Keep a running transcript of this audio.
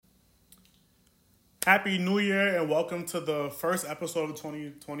Happy New Year and welcome to the first episode of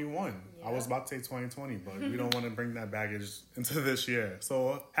 2021. Yeah. I was about to say 2020, but we don't want to bring that baggage into this year.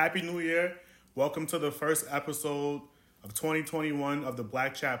 So, Happy New Year. Welcome to the first episode of 2021 of the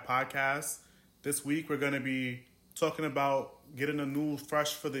Black Chat Podcast. This week we're going to be talking about getting a new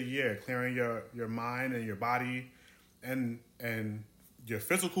fresh for the year, clearing your mind and your body and your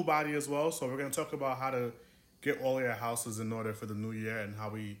physical body as well. So, we're going to talk about how to get all your houses in order for the new year and how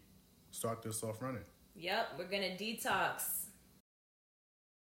we start this off running. Yep, we're gonna detox.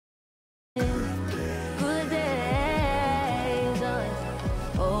 Good days,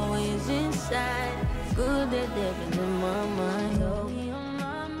 always inside. Good that they're in my mind. All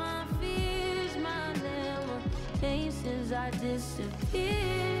my fears, my limitations, I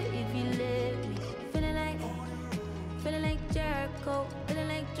disappear if you let me. Feeling like Jericho, feeling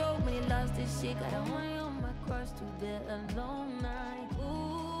like Job when he lost his shit. Got a money on my cross to that alone night.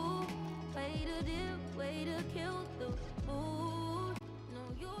 Ooh, way to kill the mood. No,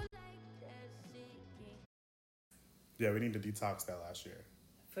 you like that shit. Yeah, we need to detox that last year.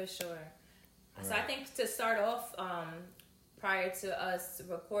 For sure. All So right. I think to start off, prior to us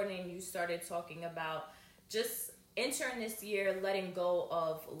recording, you started talking about just entering this year, letting go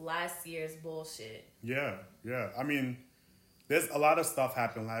of last year's bullshit. Yeah. I mean, there's a lot of stuff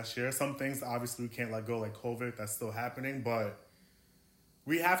happened last year. Some things obviously we can't let go, like COVID, that's still happening. But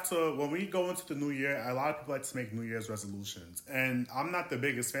we have to, when we go into the new year, a lot of people like to make New Year's resolutions. And I'm not the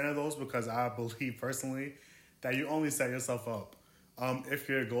biggest fan of those because I believe personally that you only set yourself up if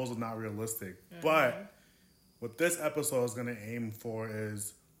your goals are not realistic. Mm-hmm. But what this episode is going to aim for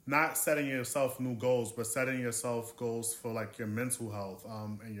is not setting yourself new goals, but setting yourself goals for like your mental health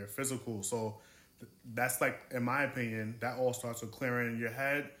and your physical. So that's like, in my opinion, that all starts with clearing your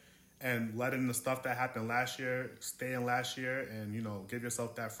head and letting the stuff that happened last year stay in last year and, you know, give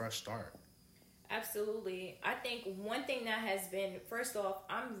yourself that fresh start. Absolutely. I think one thing that has been, first off,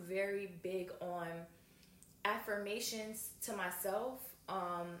 I'm very big on affirmations to myself,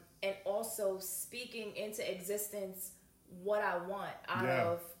 and also speaking into existence what I want out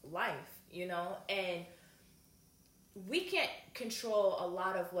of life, you know, and we can't control a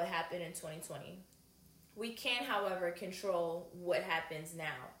lot of what happened in 2020. We can, however, control what happens now.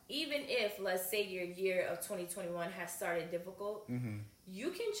 Even if, let's say, your year of 2021 has started difficult,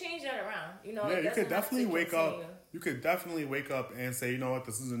 you can change that around. You know, Yeah, it you could doesn't have to definitely wake up. continue. You could definitely wake up and say, you know what,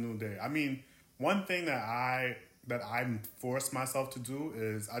 this is a new day. I mean, one thing that I force myself to do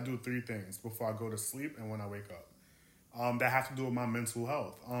is I do 3 things before I go to sleep and when I wake up. That have to do with my mental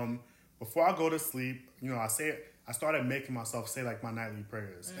health. Before I go to sleep, you know, I started making myself say like my nightly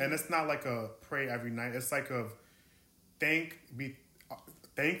prayers, and it's not like a pray every night. It's like a thank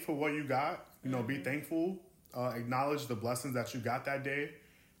for what you got. You know, be thankful. Acknowledge the blessings that you got that day.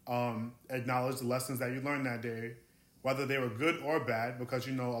 Acknowledge the lessons that you learned that day, whether they were good or bad. Because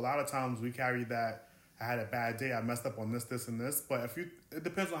you know, a lot of times we carry that. I had a bad day. I messed up on this, and this. But it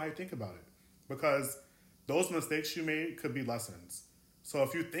depends on how you think about it, because those mistakes you made could be lessons. So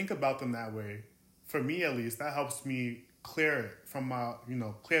if you think about them that way, for me at least, that helps me clear it from my,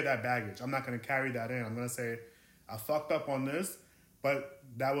 clear that baggage. I'm not going to carry that in. I'm going to say, I fucked up on this, but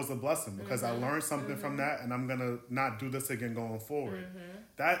that was a blessing because I learned something from that, and I'm going to not do this again going forward.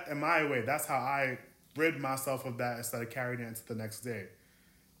 That, in my way, that's how I rid myself of that instead of carrying it into the next day.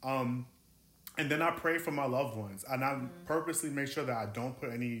 And then I pray for my loved ones, and I purposely make sure that I don't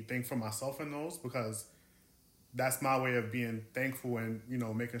put anything for myself in those, because that's my way of being thankful and,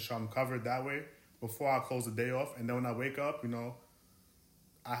 making sure I'm covered that way before I close the day off. And then when I wake up,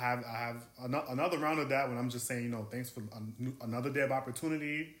 I have another round of that when I'm just saying, thanks for another day of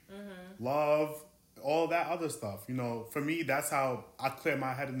opportunity, love, all that other stuff. For me, that's how I clear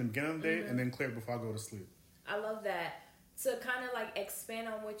my head in the beginning of the day and then clear it before I go to sleep. I love that. To kind of like expand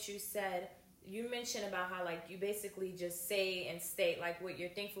on what you said, you mentioned about how like you basically just say and state like what you're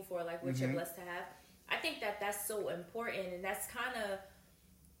thankful for, like what you're blessed to have. I think that that's so important, and that's kind of,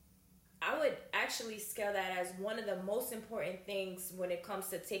 I would actually scale that as one of the most important things when it comes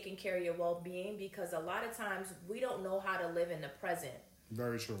to taking care of your well-being, because a lot of times we don't know how to live in the present.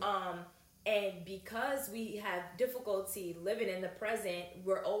 Very true. And because we have difficulty living in the present,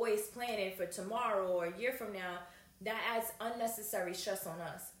 we're always planning for tomorrow or a year from now. That adds unnecessary stress on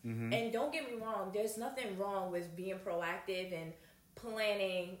us. And don't get me wrong, there's nothing wrong with being proactive and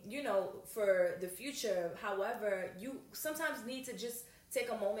planning, for the future. However, you sometimes need to just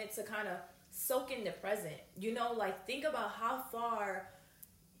take a moment to kind of soak in the present. Like think about how far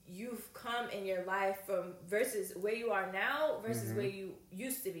you've come in your life from versus where you are now versus where you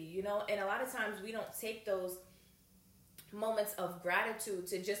used to be, And a lot of times we don't take those moments of gratitude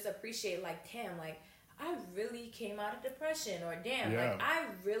to just appreciate, like, damn, like, I really came out of depression, or damn, Yeah. like, I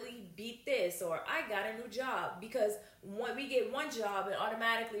really beat this, or I got a new job. Because when we get one job, and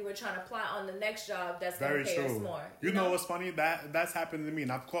automatically we're trying to apply on the next job that's going Very to pay true. us more. You know what's funny? That's happened to me,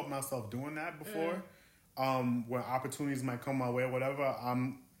 and I've caught myself doing that before. When opportunities might come my way or whatever,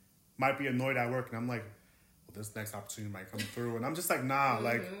 might be annoyed at work, and I'm like, well, this next opportunity might come through, and I'm just like, nah,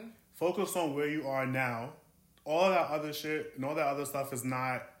 like, focus on where you are now. All that other shit and all that other stuff is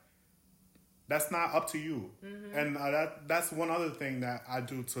not. That's not up to you. And that's one other thing that I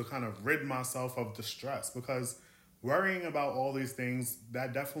do to kind of rid myself of the stress, because worrying about all these things,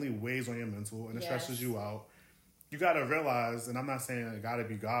 that definitely weighs on your mental and it stresses you out. You got to realize, and I'm not saying it got to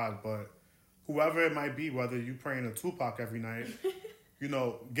be God, but whoever it might be, whether you praying to Tupac every night, you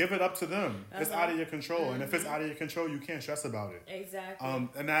know, give it up to them. It's out of your control. And if it's out of your control, you can't stress about it. Exactly.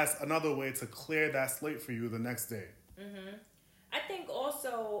 And that's another way to clear that slate for you the next day. I think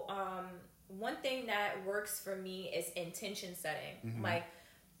also, one thing that works for me is intention setting. Like,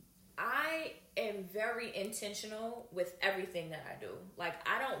 I am very intentional with everything that I do. Like,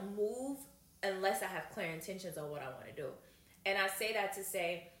 I don't move unless I have clear intentions on what I want to do. And I say that to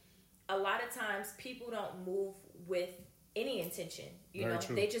say, a lot of times people don't move with any intention. You Very know,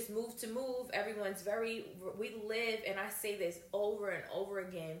 true. they just move to move. We live, and I say this over and over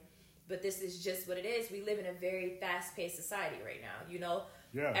again, but this is just what it is. We live in a very fast-paced society right now, you know?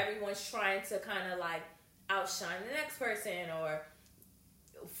 Yeah. Everyone's trying to kind of like outshine the next person, or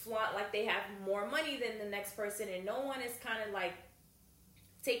flaunt like they have more money than the next person, and no one is kind of like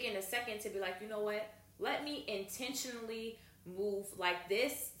taking a second to be like, you know what, let me intentionally move like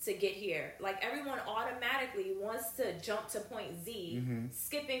this to get here. Like, everyone automatically wants to jump to point Z,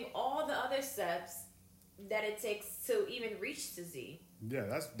 skipping all the other steps that it takes to even reach to Z.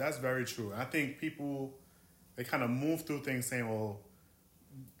 Yeah, that's very true. I think people, they kind of move through things saying, well,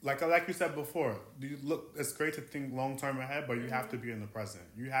 like you said before, it's great to think long term ahead, but you have to be in the present.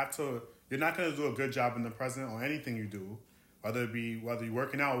 You're not going to do a good job in the present on anything you do, whether you're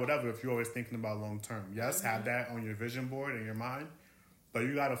working out or whatever, if you're always thinking about long term. Yes, have that on your vision board in your mind, but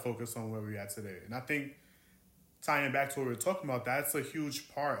you got to focus on where we're at today. And I think, tying back to what we were talking about, that's a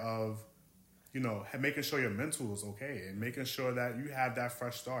huge part of, you know, making sure your mental is okay and making sure that you have that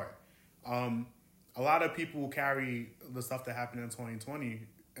fresh start. A lot of people carry the stuff that happened in 2020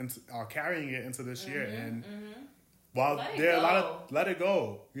 and are carrying it into this year. And while there are a lot of, let it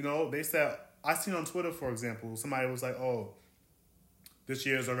go. You know, they said, I seen on Twitter, for example, somebody was like, oh, this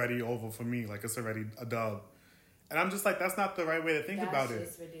year is already over for me. Like, it's already a dub. And I'm just like, that's not the right way to think about it.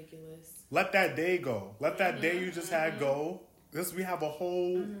 That's just ridiculous. Let that day go. Let that day you just had go. We have a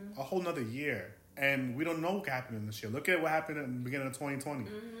whole nother year. And we don't know what happened in this year. Look at what happened at the beginning of 2020.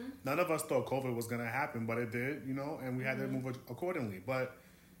 None of us thought COVID was going to happen, but it did, you know, and we had to move accordingly. But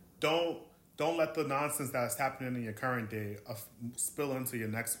don't let the nonsense that's happening in your current day spill into your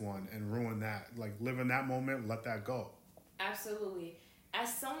next one and ruin that. Like, live in that moment, let that go. Absolutely.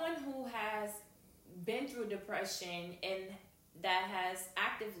 As someone who has been through depression and that has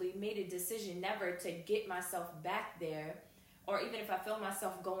actively made a decision never to get myself back there, or even if I feel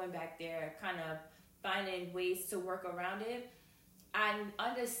myself going back there, kind of finding ways to work around it, I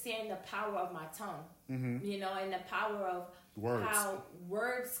understand the power of my tongue, you know, and the power of Words. how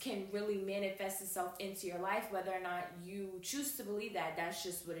words can really manifest itself into your life, whether or not you choose to believe that. That's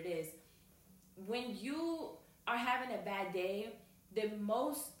just what it is. When you are having a bad day,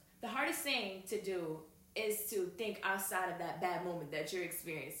 the hardest thing to do is to think outside of that bad moment that you're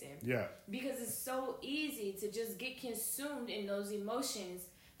experiencing. Yeah. Because it's so easy to just get consumed in those emotions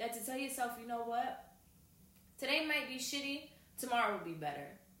that to tell yourself, you know what? Today might be shitty, tomorrow will be better.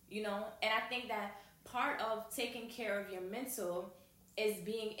 You know? And I think that part of taking care of your mental is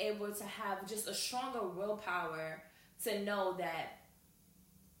being able to have just a stronger willpower to know that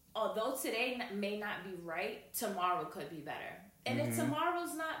although today may not be right, tomorrow could be better. And if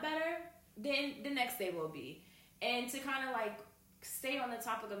tomorrow's not better, then the next day will be. And to kind of like stay on the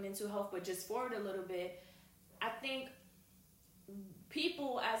topic of mental health, but just forward a little bit, I think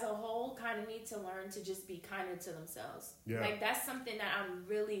people as a whole kind of need to learn to just be kinder to themselves. Yeah. Like, that's something that I'm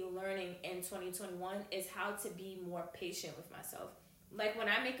really learning in 2021 is how to be more patient with myself. Like, when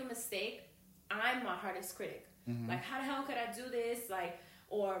I make a mistake, I'm my hardest critic. Like, how the hell could I do this? Like,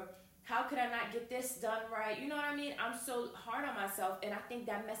 or how could I not get this done right? You know what I mean? I'm so hard on myself, and I think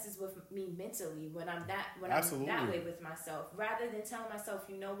that messes with me mentally when I'm that way with myself. Rather than telling myself,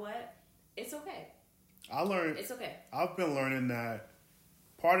 you know what, it's okay. It's okay. I've been learning that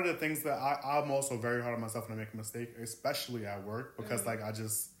part of the things that I'm also very hard on myself when I make a mistake, especially at work, because like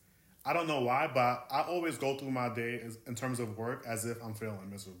I don't know why, but I always go through my day in terms of work as if I'm failing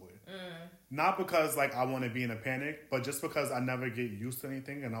miserably. Not because like I want to be in a panic, but just because I never get used to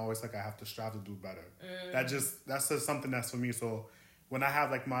anything, and I always like I have to strive to do better. That's just something that's for me. So when I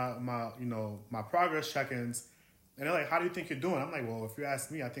have like my my progress check-ins, and they're like, "How do you think you're doing?" I'm like, "Well, if you ask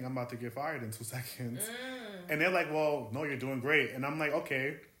me, I think I'm about to get fired in 2 seconds." And they're like, "Well, no, you're doing great." And I'm like,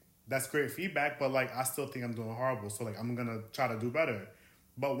 "Okay, that's great feedback, but like I still think I'm doing horrible. So like I'm gonna try to do better."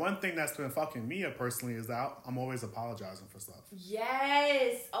 But one thing that's been fucking me up personally is that I'm always apologizing for stuff.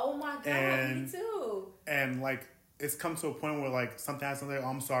 Yes. Oh my God, me too. And like it's come to a point where like sometimes I'm like, "Oh,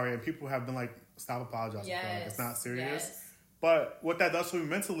 I'm sorry," and people have been like, "Stop apologizing for it. Like, it's not serious." Yes. But what that does for me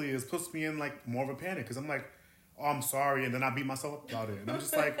mentally is puts me in like more of a panic because I'm like, "Oh, I'm sorry," and then I beat myself up about it. And I'm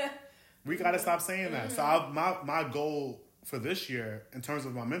just like, we gotta stop saying that. So my goal for this year in terms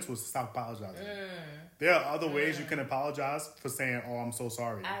of my mental is to stop apologizing. There are other ways you can apologize for saying, "Oh, I'm so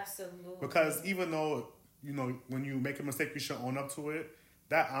sorry." Absolutely. Because even though, when you make a mistake, you should own up to it.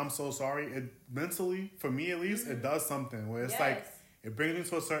 That "I'm so sorry," it mentally, for me at least, it does something where it's like, it brings me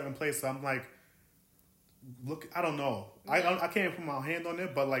to a certain place. So I'm like, look, I don't know. I can't put my hand on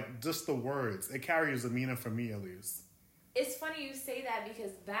it, but like just the words, it carries a meaning for me at least. It's funny you say that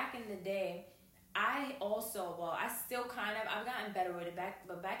because back in the day, I still I've gotten better with it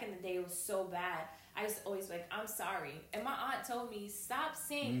but back in the day it was so bad. I just always like, "I'm sorry." And my aunt told me, "Stop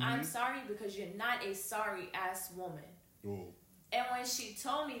saying I'm sorry because you're not a sorry ass woman." Ooh. And when she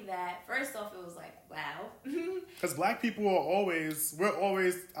told me that, first off, it was like, wow. Because black people we're always,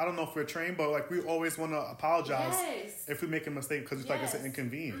 I don't know if we're trained, but like we always want to apologize if we make a mistake because it's like it's an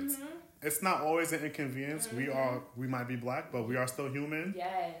inconvenience. It's not always an inconvenience. We might be black, but we are still human.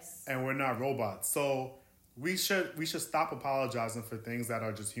 Yes. And we're not robots. So we should stop apologizing for things that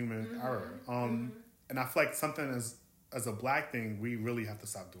are just human error. And I feel like something as a black thing, we really have to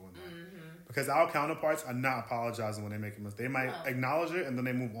stop doing that. Because our counterparts are not apologizing when they make a mistake. They might acknowledge it and then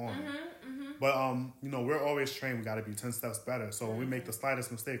they move on. But we're always trained. We got to be 10 steps better. So when we make the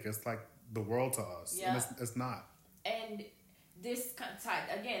slightest mistake, it's like the world to us. Yeah. And it's not. And this that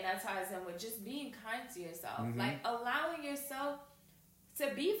ties in with just being kind to yourself. Like allowing yourself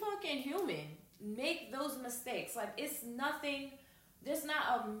to be fucking human. Make those mistakes. Like it's nothing. There's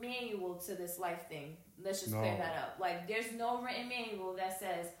not a manual to this life thing. Let's just clear that up. Like there's no written manual that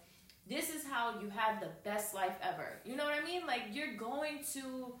says this is how you have the best life ever. You know what I mean? Like you're going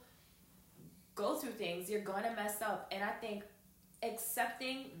to go through things. You're gonna mess up. And I think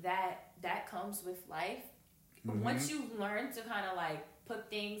accepting that comes with life. Once you learn to kind of like put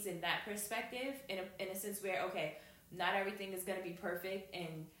things in that perspective, in a sense where, okay, not everything is going to be perfect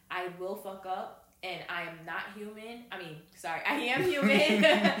and I will fuck up and I am not human. I am human.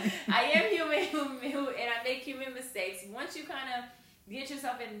 I am human and I make human mistakes. Once you kind of get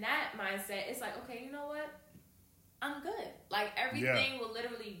yourself in that mindset, it's like, okay, you know what? I'm good. Like everything will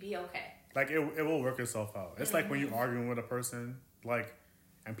literally be okay. Like it will work itself out. It's like when you're arguing with a person, like,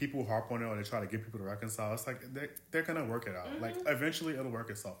 and people harp on it or they try to get people to reconcile. It's like they're gonna work it out. Like eventually it'll work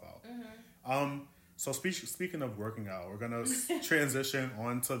itself out. So speaking of working out, we're gonna transition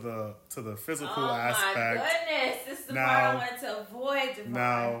on to the physical aspect. Oh my goodness, this is the part I wanted to avoid. Devon.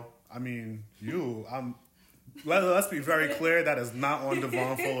 Now, I mean, let's be very clear. That is not on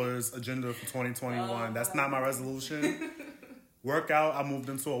Devon Fuller's agenda for 2021. That's not my resolution. Workout. I moved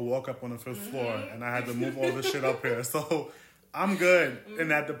into a walk up on the 5th floor, and I had to move all this shit up here. So I'm good in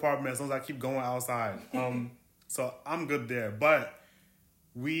that department as long as I keep going outside. So I'm good there. But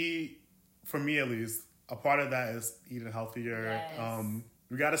for me at least, a part of that is eating healthier. Yes.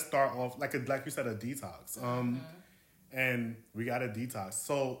 We got to start off like you said, a detox. And we got to detox.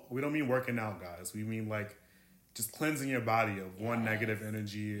 So we don't mean working out, guys. We mean like just cleansing your body of one negative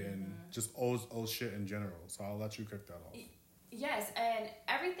energy and just old shit in general. So I'll let you kick that off. Yes, and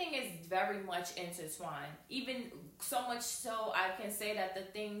everything is very much intertwined. Even so much so, I can say that the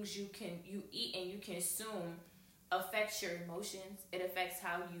things you eat and you consume affects your emotions. It affects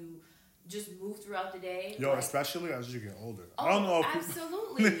how you just move throughout the day. Yo, especially as you get older. I don't know if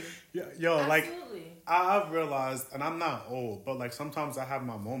absolutely. Yo, like I've realized, and I'm not old, but like sometimes I have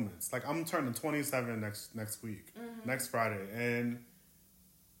my moments. Like I'm turning 27 next week, next Friday, and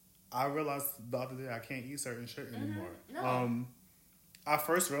I realized the other day I can't eat certain shit anymore. No. I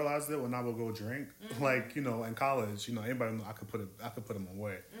first realized it when I would go drink, like in college. Anybody know I could put them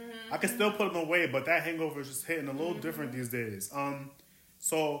away. I could still put them away, but that hangover is just hitting a little different these days.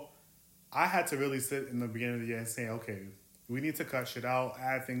 So I had to really sit in the beginning of the year and say, okay, we need to cut shit out,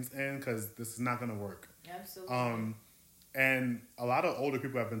 add things in, because this is not gonna work. Absolutely. And a lot of older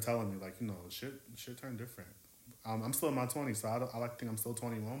people have been telling me, like, shit turned different. I'm still in my 20s, so I like to think I'm still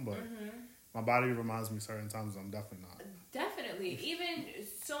 21, but my body reminds me certain times I'm definitely not. Definitely. Even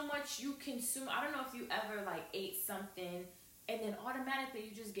so much you consume. I don't know if you ever like ate something and then automatically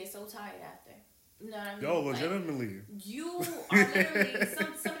you just get so tired after. You know what I mean? Yo, legitimately. Like, you are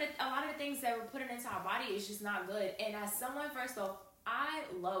literally a lot of the things that we're putting into our body is just not good. And as someone, first off, I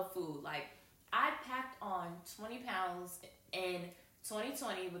love food. Like, I packed on 20 pounds in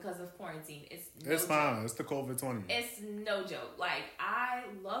 2020 because of quarantine. It's fine. It's the COVID-20. It's no joke. Like, I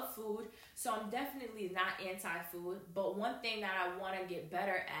love food, so I'm definitely not anti-food. But one thing that I want to get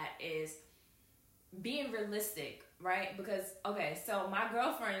better at is being realistic, right? Because, okay, so my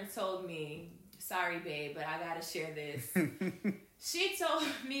girlfriend told me, sorry, babe, but I got to share this. She told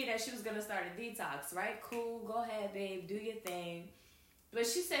me that she was going to start a detox, right? Cool, go ahead, babe, do your thing. But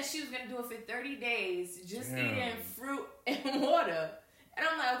she said she was going to do it for 30 days, just eating fruit and water. And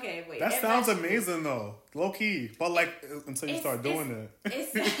I'm like, okay, wait. That sounds amazing, though. Low key. But, like, until you start doing it.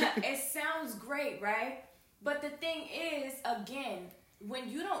 It sounds great, right? But the thing is, again, when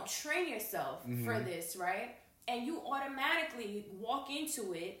you don't train yourself for this, right? And you automatically walk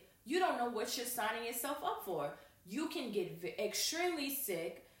into it, you don't know what you're signing yourself up for. You can get extremely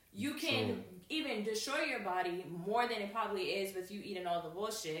sick. You can even destroy your body more than it probably is with you eating all the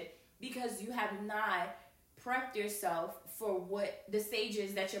bullshit because you have not prepped yourself for what the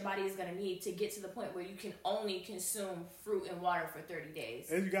stages that your body is going to need to get to the point where you can only consume fruit and water for 30 days.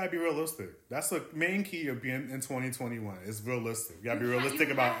 And you got to be realistic. That's the main key of being in 2021 is realistic. You got to be realistic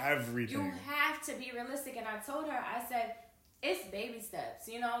about everything. You have to be realistic. And I told her, I said, it's baby steps,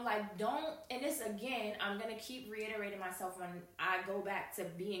 you know, like don't, and this again, I'm going to keep reiterating myself when I go back to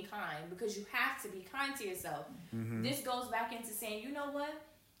being kind because you have to be kind to yourself. This goes back into saying, you know what?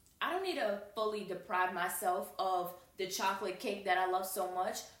 I don't need to fully deprive myself of the chocolate cake that I love so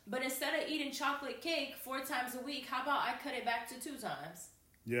much, but instead of eating chocolate cake 4 times a week, how about I cut it back to 2 times?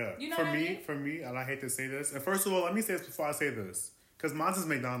 Yeah. You know for me, and I hate to say this, and first of all, let me say this before I say this, because mine's is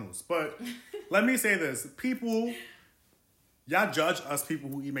McDonald's, but let me say this. People... Y'all judge us people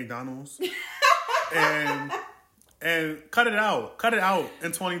who eat McDonald's and cut it out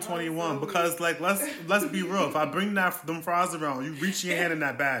in 2021 because like let's be real. If I bring them fries around, you reach your hand in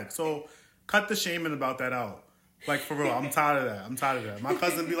that bag. So cut the shaming about that out. Like for real, I'm tired of that. My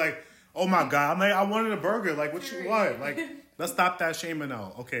cousin be like, "Oh my God," I'm like, "I wanted a burger." Like, what you want? Like, let's stop that shaming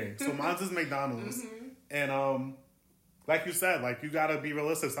out. Okay, so mine's is McDonald's, and like you said, like you gotta be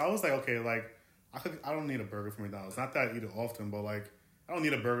realistic. So I was like, okay, like. I don't need a burger from McDonald's. Not that I eat it often, but like I don't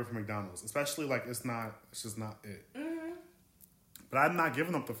need a burger from McDonald's, especially like it's just not it. But I'm not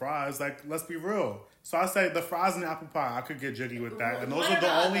giving up the fries. Like let's be real. So I say the fries and the apple pie, I could get jiggy with that, and those are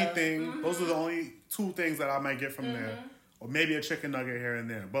the only thing. Those are the only 2 things that I might get from there, or maybe a chicken nugget here and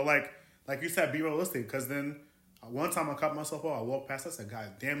there. But like you said, be realistic, because then one time I cut myself off. I walked past. I said,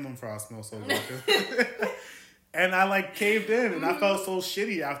 "God damn, them fries smell so good." And I like caved in and I felt so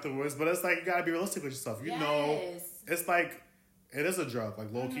shitty afterwards. But it's like, you gotta be realistic with yourself. You know, it's like, it is a drug,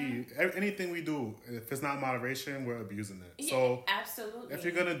 like low key. Anything we do, if it's not in moderation, we're abusing it. So absolutely. If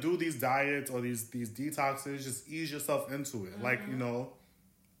you're gonna do these diets or these detoxes, just ease yourself into it. Like, you know,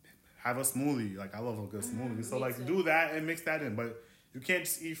 have a smoothie. Like I love a good smoothie. So like do that and mix that in. But you can't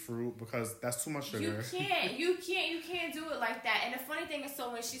just eat fruit because that's too much sugar. You can't do it like that. And the funny thing is,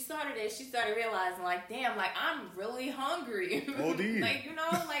 so when she started it, she started realizing, like, damn, like, I'm really hungry. OD. Like, you know,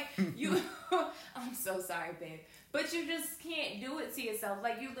 like, you, I'm so sorry, babe. But you just can't do it to yourself.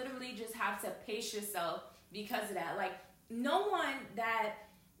 Like, you literally just have to pace yourself because of that. Like, no one that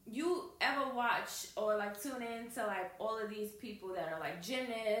you ever watch or, like, tune in to, like, all of these people that are, like,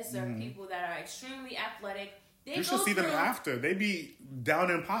 gymnasts or people that are extremely athletic. You should see them after. They be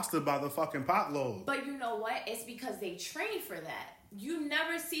down in pasta by the fucking potload. But you know what? It's because they train for that. You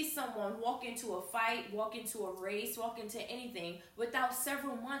never see someone walk into a fight, walk into a race, walk into anything without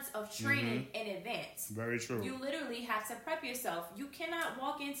several months of training in advance. Very true. You literally have to prep yourself. You cannot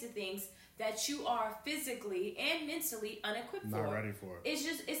walk into things that you are physically and mentally unequipped for. Not ready for it.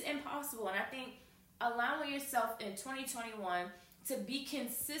 It's impossible. And I think allowing yourself in 2021 to be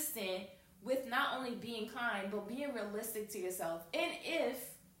consistent with not only being kind, but being realistic to yourself. And if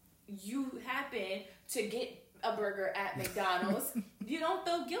you happen to get a burger at McDonald's, you don't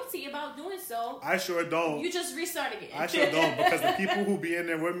feel guilty about doing so. I sure don't. You just restart again. I sure don't, because the people who be in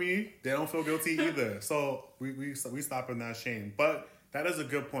there with me, they don't feel guilty either. So we stop in that shame. But that is a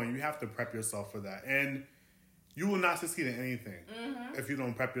good point. You have to prep yourself for that. And you will not succeed in anything if you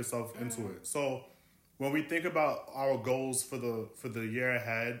don't prep yourself into it. So when we think about our goals for the year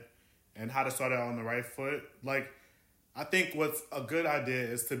ahead, and how to start out on the right foot. Like, I think what's a good idea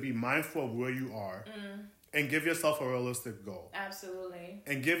is to be mindful of where you are and give yourself a realistic goal. Absolutely.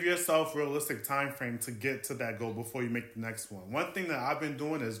 And give yourself realistic time frame to get to that goal before you make the next one. One thing that I've been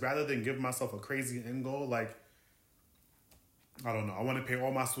doing is rather than give myself a crazy end goal, like, I don't know, I want to pay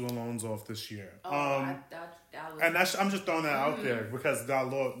all my student loans off this year. That was... And I'm just throwing that out there because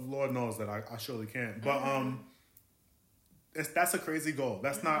God, Lord knows that I surely can't. But that's a crazy goal.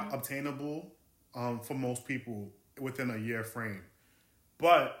 That's not obtainable for most people within a year frame.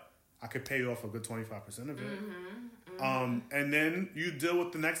 But I could pay you off a good 25% of it. And then you deal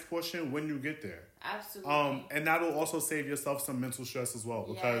with the next portion when you get there. Absolutely. And that'll also save yourself some mental stress as well,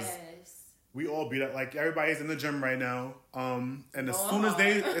 because we all be that. Like, everybody's in the gym right now. And as soon as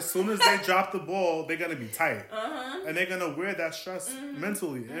they drop the ball, they're gonna be tight. And they're gonna wear that stress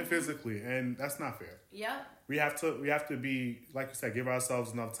mentally and physically, and that's not fair. Yep. We have to be, like you said, give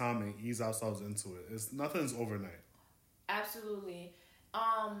ourselves enough time and ease ourselves into it. Nothing's overnight. Absolutely.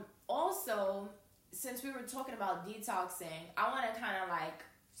 Also, since we were talking about detoxing, I want to kind of like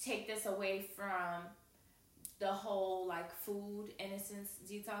take this away from the whole like food innocence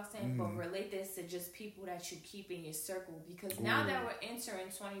detoxing, but relate this to just people that you keep in your circle, because now that we're entering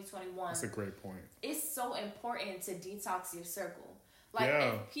 2021, that's a great point. It's so important to detox your circle. Like,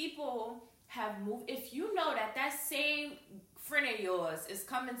 if people have moved, if you know that same friend of yours is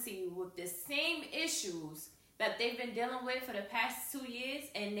coming to you with the same issues that they've been dealing with for the past 2 years,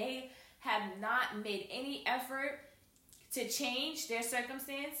 and they have not made any effort to change their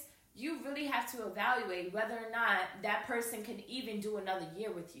circumstance, you really have to evaluate whether or not that person can even do another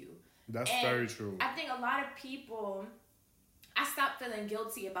year with you. That's very true. I think a lot of people, I stopped feeling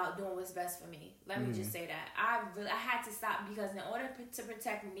guilty about doing what's best for me. Let me just say that. I had to stop, because in order to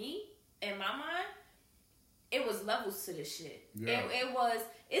protect me, in my mind, it was levels to this shit. Yeah.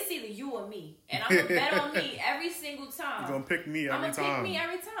 It's either you or me. And I'm going to bet on me every single time. You're going to pick me every time. I'm going to pick me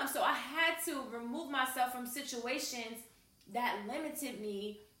every time. So I had to remove myself from situations that limited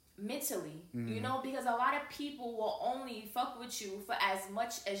me mentally. You know, because a lot of people will only fuck with you for as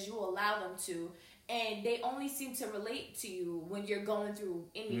much as you allow them to. And they only seem to relate to you when you're going through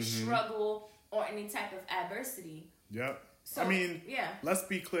any struggle or any type of adversity. Yep. So, I mean, let's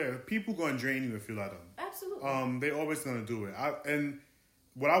be clear. People going to drain you if you let them. Absolutely. They always going to do it. And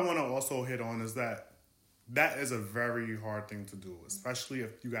what I want to also hit on is that is a very hard thing to do, especially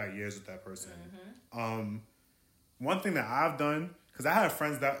if you got years with that person. One thing that I've done, because I have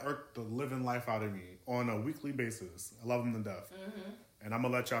friends that irk the living life out of me on a weekly basis. I love them to death. And I'm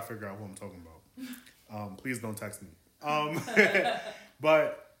going to let y'all figure out who I'm talking about. Please don't text me.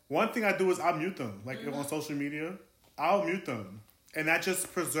 But one thing I do is I mute them. Like, on social media, I'll mute them. And that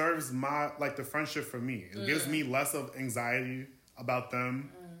just preserves the friendship for me. It gives me less of anxiety about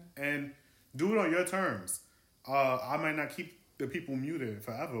them. And do it on your terms. I might not keep the people muted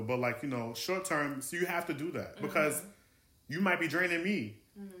forever, but short term, so you have to do that. Because you might be draining me.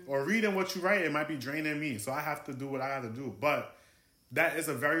 Or reading what you write, it might be draining me. So I have to do what I have to do. But that is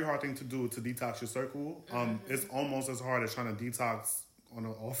a very hard thing to do, to detox your circle. It's almost as hard as trying to detox on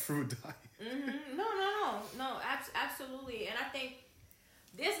an all-fruit diet. No, absolutely. And I think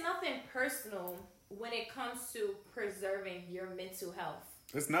there's nothing personal when it comes to preserving your mental health.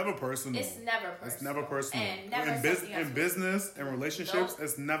 It's never personal. And in business and relationships,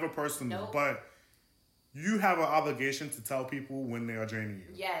 it's never personal. Nope. But you have an obligation to tell people when they are draining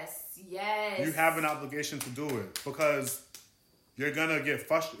you. Yes. You have an obligation to do it, because you're going to get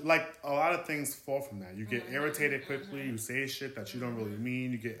frustrated. Like, a lot of things fall from that. You get irritated quickly. You say shit that you don't really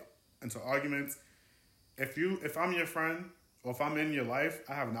mean. You get into arguments. If I'm your friend, or if I'm in your life,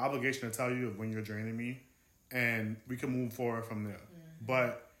 I have an obligation to tell you when you're draining me, and we can move forward from there.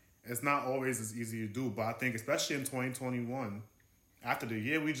 But it's not always as easy to do. But I think, especially in 2021, after the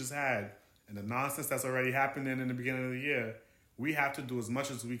year we just had, and the nonsense that's already happening in the beginning of the year, we have to do as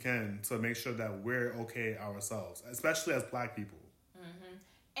much as we can to make sure that we're okay ourselves, especially as Black people.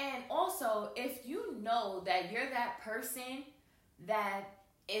 And also, if you know that you're that person that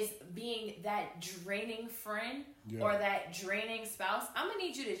is being that draining friend or that draining spouse, I'm going to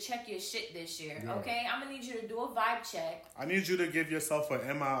need you to check your shit this year, okay? I'm going to need you to do a vibe check. I need you to give yourself an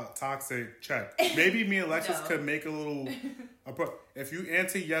 "Am I toxic?" check. Maybe me and Alexis could make a little... If you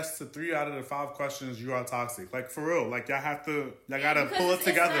answer yes to 3 out of the 5 questions, you are toxic. Like, for real. Like, y'all gotta pull it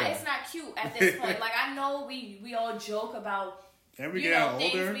together. It's not cute at this point. Like, I know we all joke about... And we getting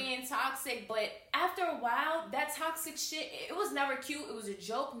older. Things being toxic, but after a while, that toxic shit, it was never cute. It was a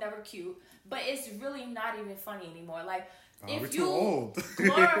joke, never cute. But it's really not even funny anymore. Like, if you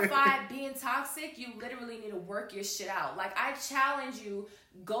glorify being toxic, you literally need to work your shit out. Like, I challenge you,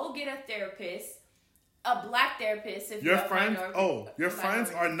 go get a therapist, a black therapist. If your you're friends, your a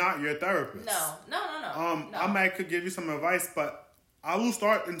friends minority. are not your therapists. No. I might could give you some advice, but I will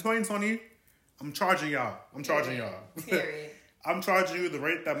start in 2020. I'm charging y'all. Period. I'm charging you the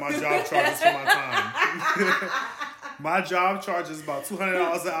rate that my job charges for my time. My job charges about $200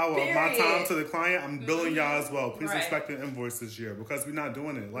 an hour of my time to the client. I'm billing y'all as well. Please expect an invoice this year because we're not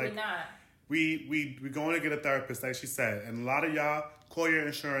doing it. Like, we're not. We going to get a therapist, like she said, and a lot of y'all call your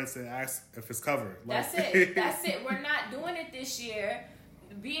insurance and ask if it's covered. Like, That's it. We're not doing it this year.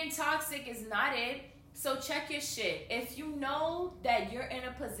 Being toxic is not it. So check your shit. If you know that you're in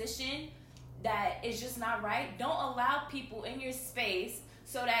a position that is just not right, don't allow people in your space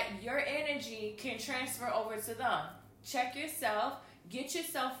so that your energy can transfer over to them. Check yourself. Get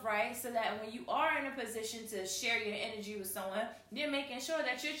yourself right so that when you are in a position to share your energy with someone, you're making sure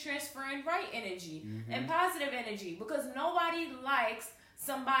that you're transferring right energy and positive energy, because nobody likes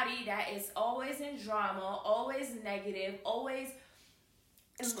somebody that is always in drama, always negative, always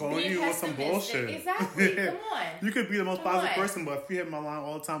calling you with some bullshit. Exactly. Come on. You could be the most positive person, but if you hit my line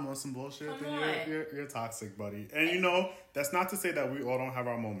all the time on some bullshit, then you're toxic, buddy. And that's not to say that we all don't have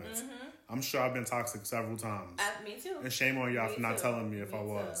our moments. I'm sure I've been toxic several times. Me too. And shame on y'all for not telling me if I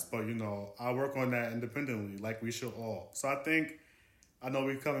was. But, I work on that independently, like we should all. So I know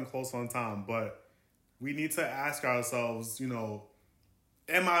we're coming close on time, but we need to ask ourselves,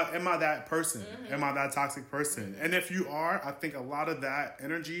 am I that person? Am I that toxic person? And if you are, I think a lot of that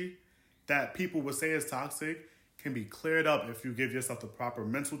energy that people would say is toxic can be cleared up if you give yourself the proper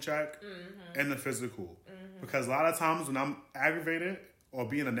mental check and the physical. Because a lot of times when I'm aggravated or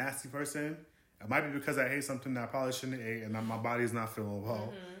being a nasty person, it might be because I ate something that I probably shouldn't have ate and my body's not feeling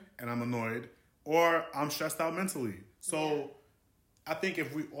well and I'm annoyed, or I'm stressed out mentally. So I think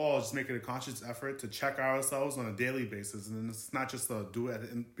if we all just make it a conscious effort to check ourselves on a daily basis, and it's not just to do it at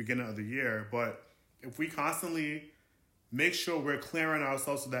the beginning of the year, but if we constantly make sure we're clearing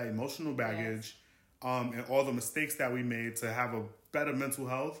ourselves of that emotional baggage and all the mistakes that we made to have a better mental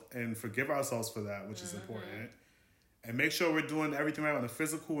health and forgive ourselves for that, which is important, and make sure we're doing everything right on the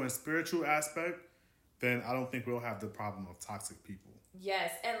physical and spiritual aspect, then I don't think we'll have the problem of toxic people.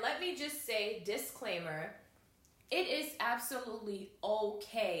 Yes, and let me just say, disclaimer, it is absolutely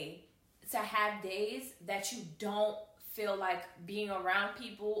okay to have days that you don't feel like being around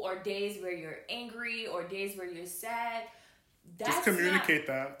people, or days where you're angry, or days where you're sad. Just communicate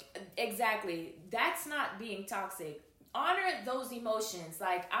that. Exactly. That's not being toxic. Honor those emotions.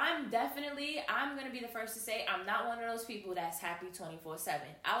 Like, I'm going to be the first to say, I'm not one of those people that's happy 24/7.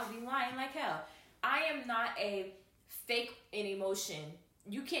 I would be lying like hell. I am not a fake in emotion.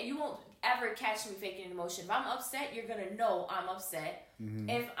 You won't ever catch me faking an emotion. If I'm upset, you're going to know I'm upset.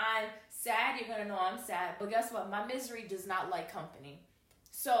 If I'm sad, you're going to know I'm sad. But guess what? My misery does not like company.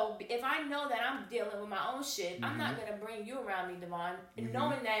 So if I know that I'm dealing with my own shit, I'm not going to bring you around me, Devon,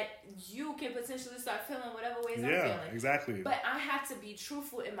 knowing that you can potentially start feeling whatever ways I'm feeling. Yeah, exactly. But I have to be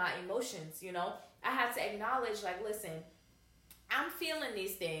truthful in my emotions, I have to acknowledge, like, listen, I'm feeling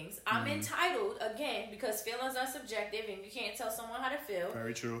these things. I'm entitled, again, because feelings are subjective and you can't tell someone how to feel.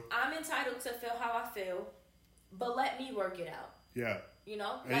 Very true. I'm entitled to feel how I feel, but let me work it out. Yeah.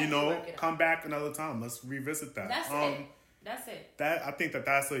 And come back another time. Let's revisit that. That's it. I think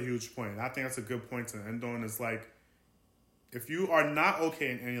that's a huge point. I think that's a good point to end on. Is like, if you are not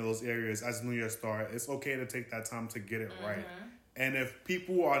okay in any of those areas as New Year start, it's okay to take that time to get it right. And if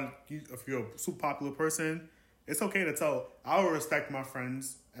you're a super popular person, it's okay to tell. I will respect my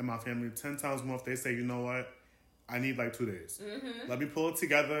friends and my family 10 times more if they say, you know what, I need like 2 days. Let me pull it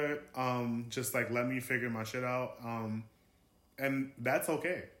together. Just like, let me figure my shit out. And that's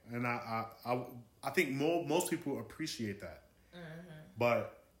okay. And I think most people appreciate that.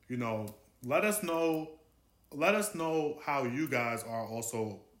 But, let us know how you guys are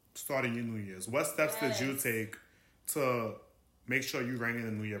also starting your New Year's. What steps did you take to make sure you rang in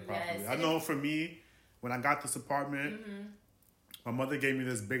the New Year properly? Yes. I know for me, when I got this apartment, my mother gave me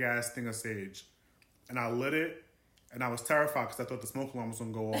this big ass thing of sage, and I lit it, and I was terrified because I thought the smoke alarm was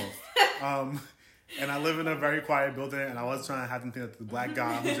gonna go off. And I live in a very quiet building, and I was trying to have them think that the black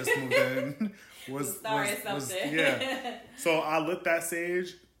guy who just moved in was yeah. So I lit that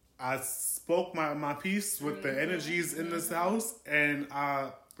sage. I spoke my piece with the energies in this house, and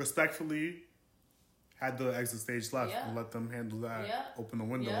I respectfully had the exit stage left and let them handle that, open the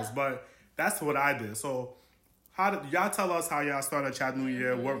windows. But that's what I did. So how did y'all tell us how y'all started Chat New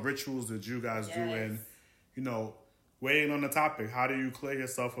Year? What rituals did you guys do? And, weighing on the topic, how do you clear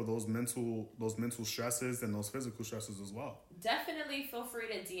yourself of those mental stresses and those physical stresses as well? Definitely feel free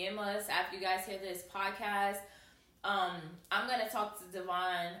to DM us after you guys hear this podcast. I'm going to talk to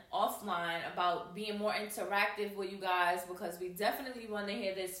Devon offline about being more interactive with you guys, because we definitely want to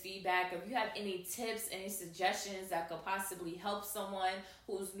hear this feedback. If you have any tips, any suggestions that could possibly help someone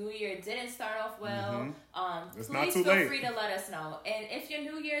whose New Year didn't start off well, please feel free to let us know. And if your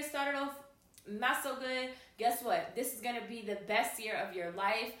New Year started off not so good, guess what? This is going to be the best year of your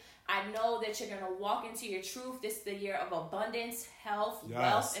life. I know that you're going to walk into your truth. This is the year of abundance, health,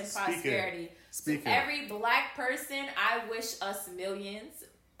 wealth, and prosperity. To every black person, I wish us millions.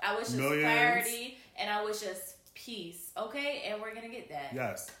 I wish us clarity, and I wish us peace. Okay? And we're going to get that.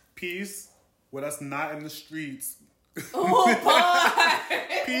 Yes. Peace with us not in the streets. Oh,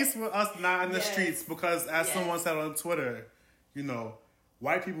 boy! Peace with us not in the streets, because as someone said on Twitter, you know,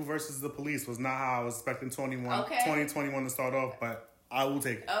 white people versus the police was not how I was expecting 2021 to start off, but I will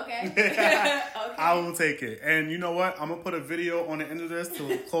take it. Okay. Okay. I will take it. And you know what? I'm going to put a video on the end of this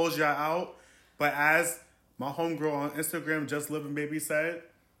to close y'all out. But as my homegirl on Instagram, Just Living Baby, said,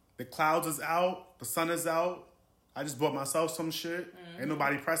 the clouds is out. The sun is out. I just bought myself some shit. Ain't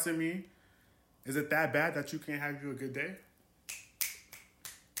nobody pressing me. Is it that bad that you can't have you a good day?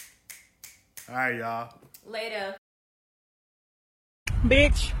 All right, y'all. Later.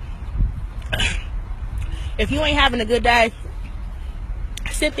 Bitch, if you ain't having a good day,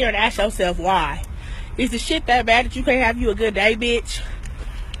 sit there and ask yourself why. Is the shit that bad that you can't have you a good day, bitch?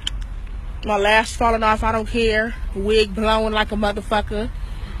 My lash falling off, I don't care. Wig blowing like a motherfucker.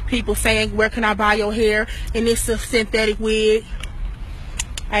 People saying, where can I buy your hair? And it's a synthetic wig.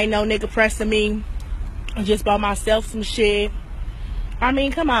 Ain't no nigga pressing me. I just bought myself some shit. I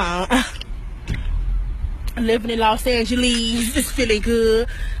mean, come on. Living in Los Angeles, it's feeling good.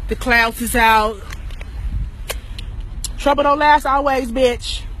 The clouds is out. Trouble don't last always,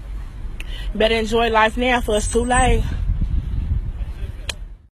 bitch. Better enjoy life now, for it's too late.